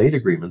mutual aid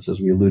agreements, as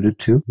we alluded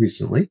to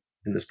recently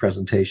in this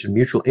presentation.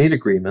 Mutual aid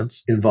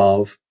agreements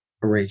involve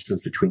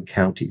arrangements between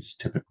counties,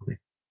 typically.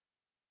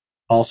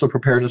 Also,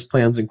 preparedness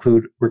plans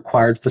include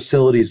required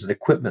facilities and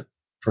equipment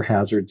for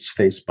hazards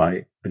faced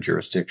by a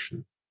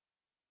jurisdiction.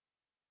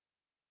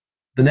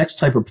 The next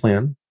type of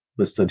plan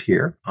listed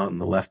here on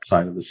the left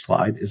side of the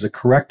slide is a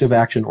corrective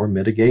action or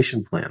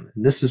mitigation plan.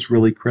 And this is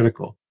really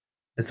critical.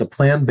 It's a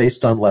plan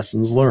based on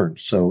lessons learned.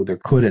 So there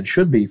could and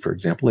should be, for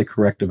example, a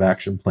corrective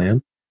action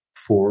plan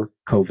for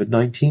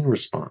COVID-19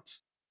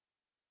 response.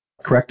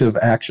 Corrective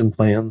action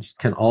plans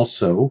can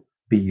also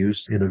be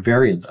used in a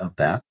variant of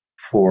that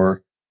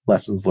for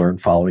lessons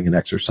learned following an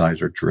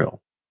exercise or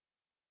drill.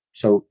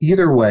 So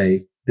either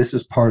way, this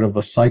is part of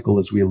a cycle,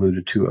 as we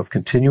alluded to, of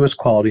continuous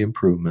quality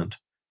improvement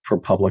for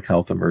public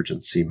health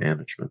emergency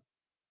management.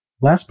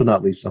 Last but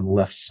not least, on the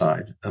left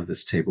side of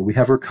this table, we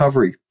have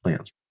recovery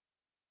plans.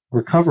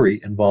 Recovery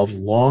involves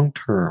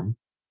long-term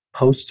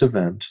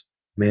post-event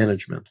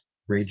management,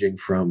 ranging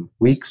from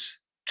weeks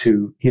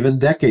to even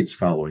decades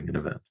following an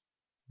event.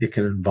 It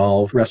can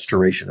involve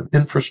restoration of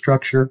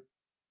infrastructure,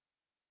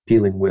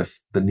 dealing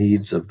with the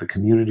needs of the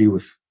community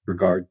with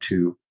regard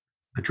to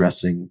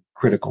addressing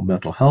critical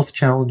mental health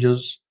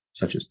challenges,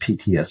 such as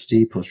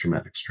PTSD,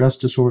 post-traumatic stress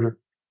disorder,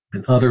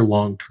 and other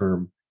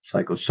long-term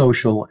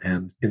psychosocial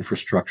and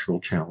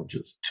infrastructural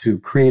challenges to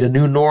create a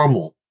new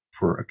normal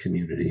for a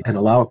community and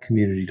allow a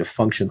community to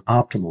function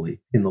optimally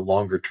in the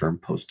longer term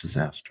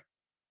post-disaster.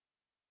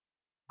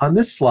 On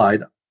this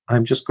slide,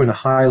 I'm just going to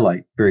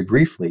highlight very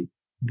briefly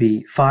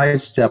the 5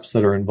 steps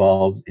that are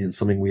involved in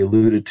something we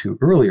alluded to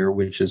earlier,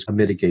 which is a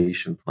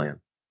mitigation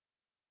plan.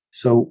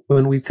 So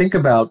when we think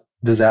about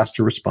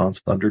disaster response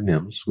under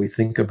NIMS, we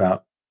think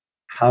about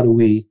how do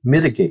we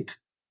mitigate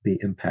the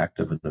impact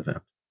of an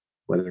event,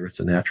 whether it's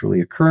a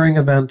naturally occurring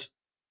event,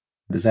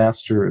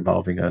 disaster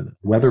involving a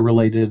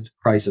weather-related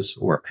crisis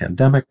or a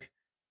pandemic.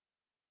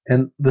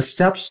 And the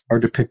steps are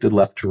depicted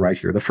left to right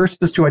here. The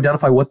first is to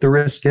identify what the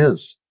risk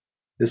is.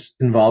 This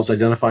involves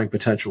identifying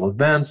potential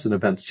events and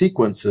event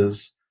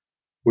sequences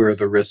where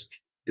the risk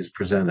is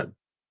presented.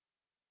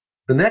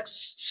 The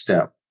next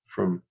step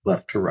from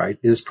left to right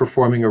is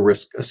performing a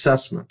risk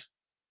assessment.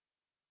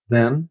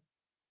 Then,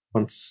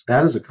 once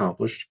that is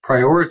accomplished,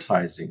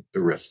 prioritizing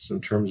the risks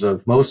in terms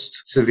of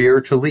most severe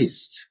to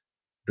least,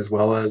 as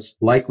well as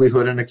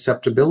likelihood and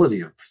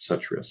acceptability of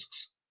such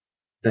risks.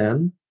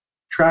 Then,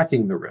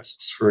 tracking the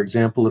risks. For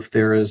example, if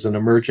there is an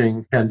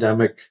emerging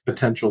pandemic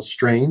potential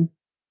strain,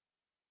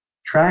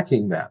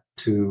 tracking that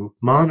to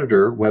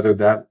monitor whether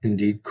that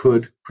indeed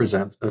could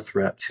present a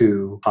threat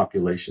to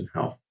population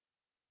health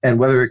and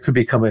whether it could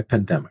become a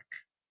pandemic.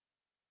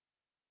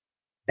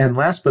 And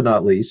last but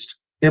not least,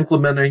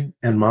 implementing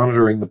and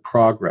monitoring the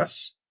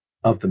progress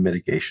of the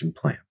mitigation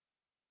plan.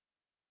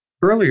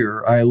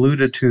 Earlier, I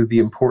alluded to the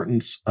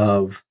importance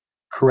of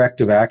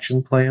corrective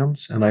action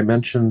plans, and I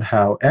mentioned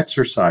how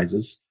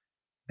exercises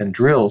and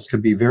drills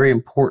can be very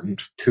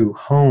important to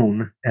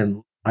hone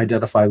and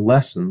identify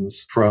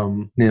lessons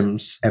from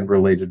NIMS and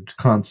related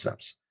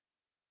concepts.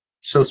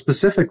 So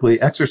specifically,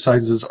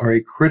 exercises are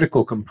a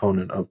critical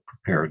component of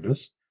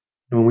preparedness.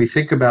 And when we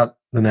think about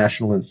the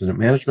National Incident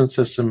Management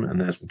System,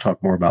 and as we'll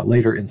talk more about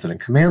later, Incident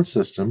Command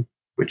System,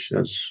 which,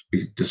 as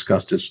we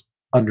discussed, is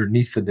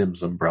underneath the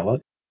NIMS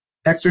umbrella,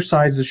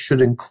 exercises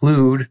should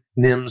include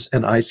NIMS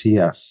and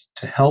ICS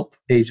to help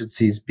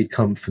agencies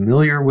become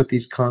familiar with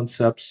these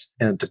concepts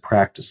and to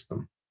practice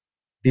them.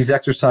 These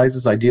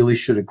exercises ideally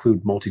should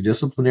include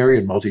multidisciplinary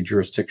and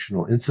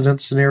multi-jurisdictional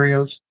incident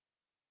scenarios.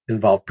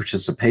 involve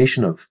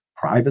participation of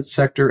private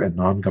sector and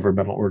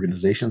non-governmental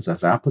organizations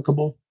as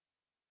applicable,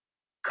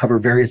 cover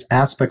various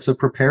aspects of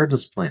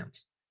preparedness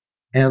plans,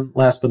 and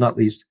last but not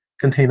least,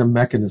 contain a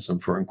mechanism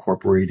for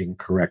incorporating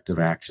corrective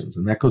actions.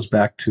 And that goes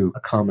back to a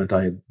comment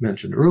I had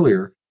mentioned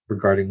earlier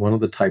regarding one of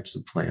the types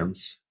of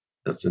plans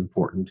that's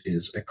important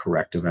is a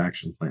corrective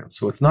action plan.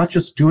 So it's not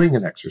just doing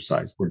an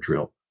exercise or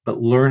drill, but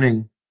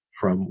learning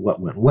from what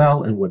went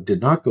well and what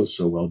did not go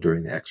so well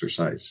during the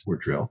exercise or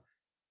drill,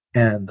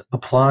 and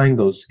applying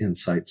those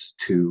insights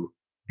to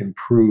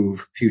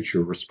improve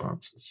future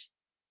responses.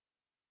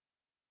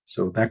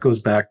 So that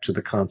goes back to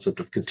the concept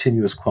of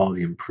continuous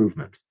quality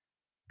improvement.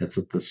 That's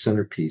at the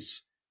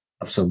centerpiece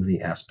of so many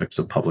aspects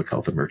of public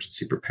health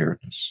emergency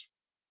preparedness.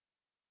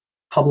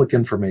 Public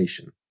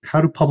information.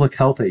 How do public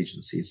health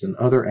agencies and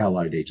other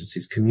allied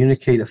agencies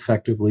communicate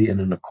effectively and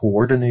in a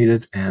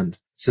coordinated and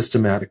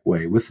systematic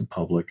way with the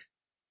public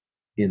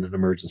in an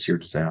emergency or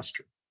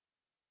disaster?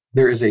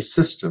 There is a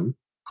system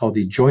called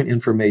the Joint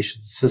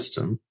Information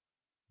System,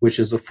 which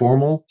is a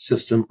formal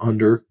system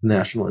under the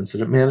National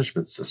Incident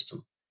Management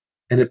System.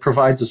 And it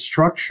provides a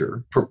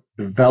structure for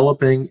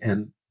developing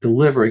and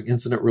delivering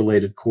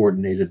incident-related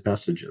coordinated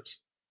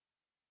messages.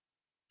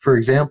 For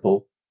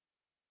example,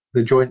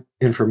 the Joint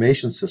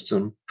Information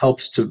System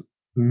helps to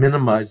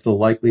minimize the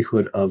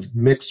likelihood of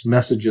mixed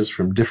messages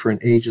from different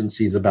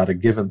agencies about a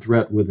given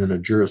threat within a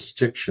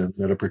jurisdiction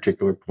at a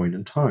particular point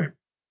in time.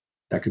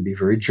 That could be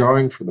very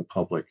jarring for the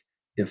public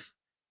if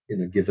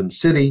in a given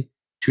city,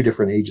 two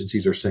different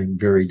agencies are saying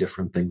very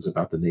different things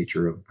about the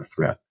nature of the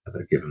threat at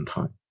a given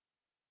time.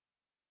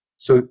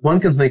 So one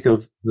can think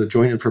of the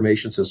Joint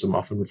Information System,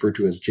 often referred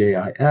to as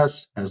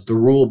JIS, as the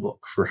rule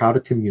book for how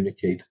to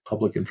communicate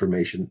public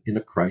information in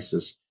a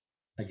crisis.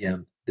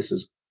 Again, this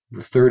is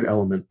the third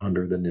element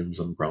under the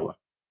NIMS umbrella.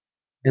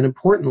 And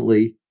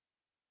importantly,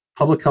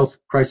 public health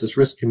crisis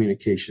risk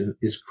communication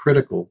is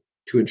critical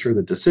to ensure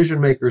that decision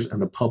makers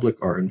and the public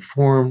are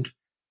informed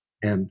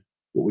and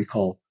what we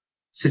call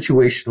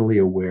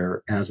situationally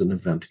aware as an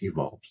event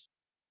evolves.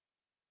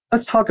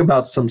 Let's talk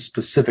about some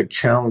specific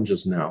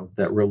challenges now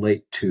that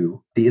relate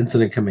to the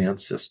incident command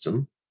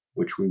system,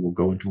 which we will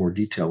go into more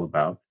detail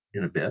about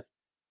in a bit,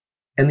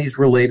 and these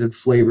related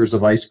flavors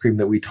of ice cream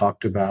that we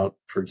talked about,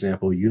 for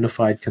example,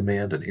 unified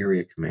command and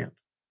area command.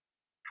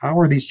 How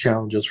are these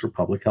challenges for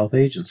public health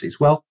agencies?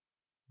 Well,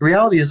 the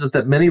reality is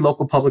that many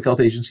local public health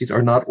agencies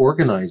are not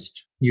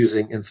organized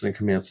using incident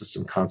command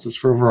system concepts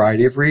for a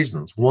variety of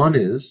reasons. One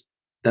is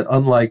that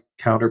unlike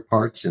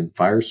counterparts in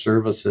fire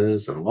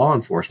services and law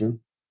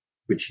enforcement,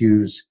 which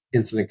use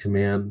incident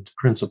command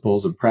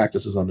principles and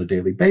practices on a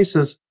daily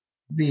basis,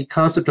 the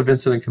concept of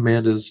incident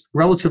command is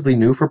relatively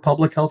new for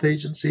public health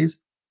agencies.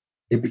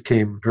 It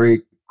became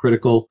very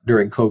critical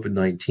during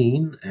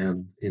COVID-19,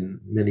 and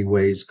in many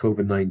ways,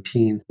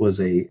 COVID-19 was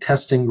a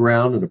testing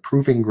ground and a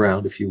proving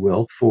ground, if you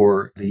will,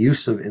 for the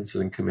use of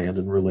incident command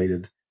and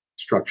related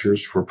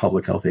structures for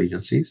public health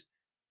agencies.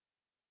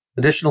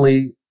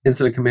 Additionally,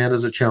 incident command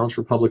is a challenge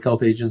for public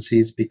health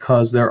agencies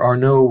because there are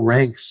no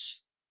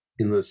ranks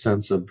in the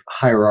sense of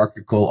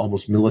hierarchical,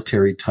 almost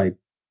military type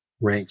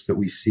ranks that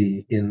we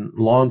see in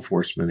law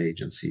enforcement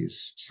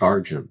agencies,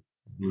 sergeant,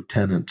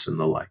 lieutenant, and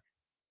the like.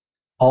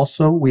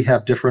 Also, we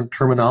have different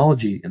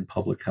terminology in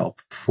public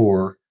health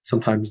for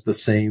sometimes the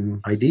same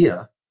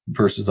idea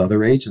versus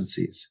other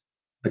agencies.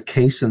 A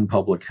case in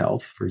public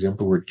health, for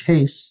example, the word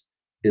case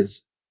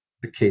is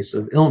a case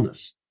of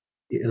illness.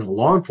 In a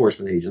law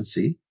enforcement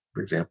agency,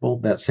 for example,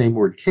 that same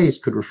word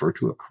case could refer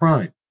to a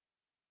crime.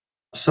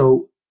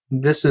 So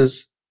this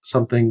is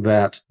something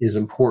that is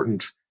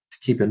important to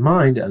keep in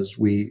mind as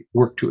we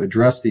work to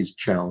address these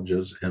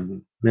challenges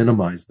and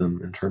minimize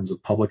them in terms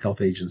of public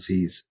health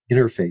agencies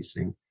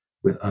interfacing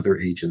with other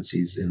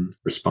agencies in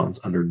response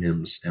under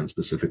NIMS and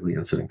specifically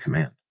incident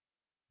command.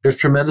 There's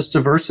tremendous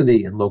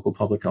diversity in local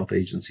public health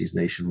agencies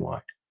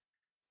nationwide.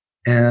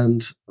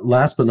 And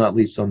last but not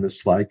least on this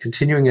slide,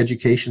 continuing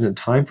education and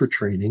time for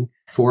training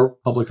for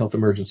public health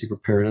emergency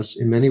preparedness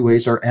in many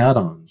ways are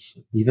add-ons.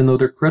 Even though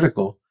they're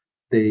critical,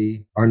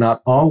 they are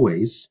not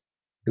always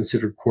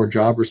considered core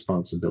job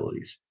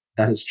responsibilities.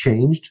 That has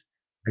changed,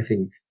 I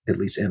think, at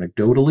least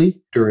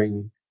anecdotally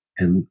during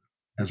and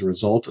as a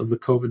result of the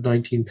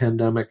COVID-19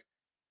 pandemic.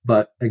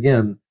 But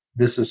again,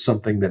 this is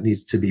something that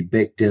needs to be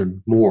baked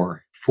in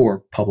more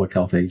for public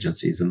health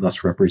agencies and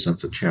thus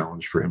represents a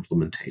challenge for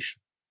implementation.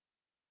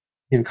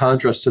 In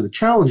contrast to the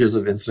challenges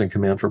of incident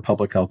command for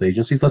public health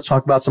agencies, let's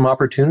talk about some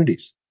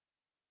opportunities.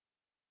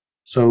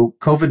 So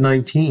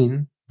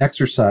COVID-19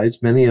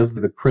 exercised many of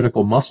the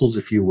critical muscles,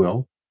 if you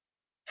will,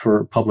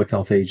 for public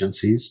health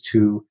agencies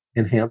to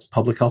enhance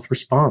public health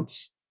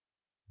response.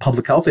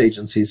 Public health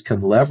agencies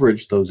can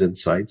leverage those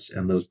insights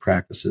and those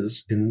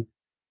practices in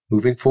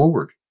moving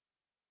forward.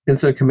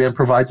 Incident command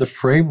provides a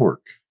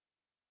framework,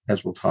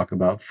 as we'll talk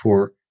about,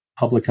 for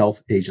public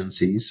health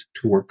agencies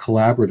to work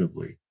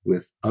collaboratively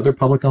with other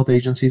public health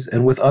agencies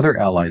and with other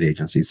allied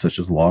agencies such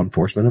as law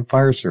enforcement and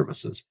fire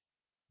services.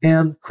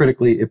 And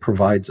critically, it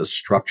provides a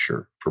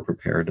structure for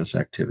preparedness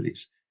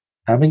activities.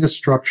 Having a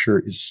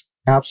structure is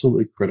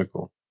absolutely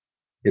critical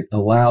It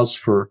allows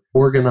for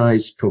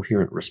organized,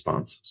 coherent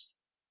responses.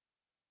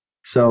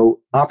 So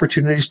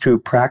opportunities to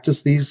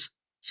practice these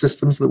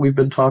systems that we've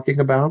been talking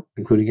about,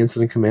 including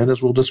incident command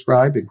as we'll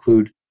describe,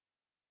 include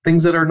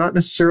things that are not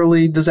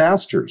necessarily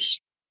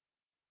disasters.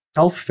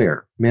 Health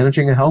fair.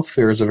 Managing a health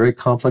fair is a very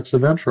complex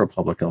event for a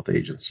public health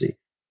agency.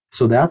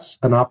 So that's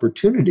an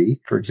opportunity,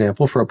 for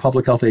example, for a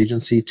public health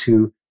agency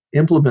to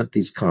implement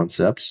these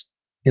concepts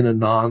in a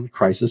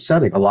non-crisis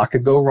setting. A lot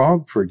could go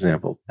wrong, for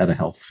example, at a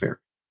health fair.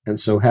 And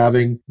so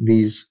having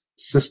these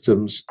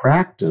systems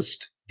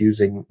practiced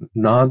using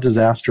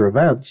non-disaster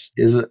events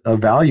is a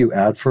value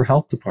add for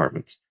health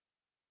departments.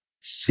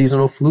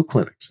 Seasonal flu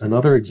clinics,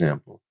 another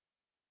example.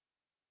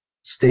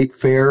 State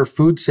fair,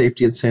 food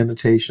safety and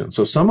sanitation.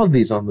 So some of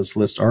these on this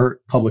list are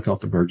public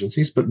health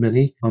emergencies, but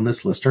many on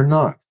this list are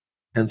not.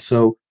 And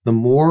so the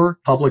more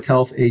public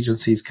health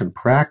agencies can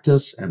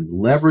practice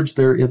and leverage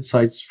their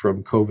insights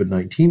from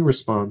COVID-19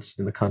 response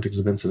in the context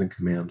of incident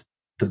command,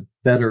 the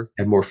better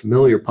and more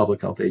familiar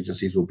public health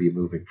agencies will be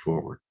moving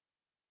forward.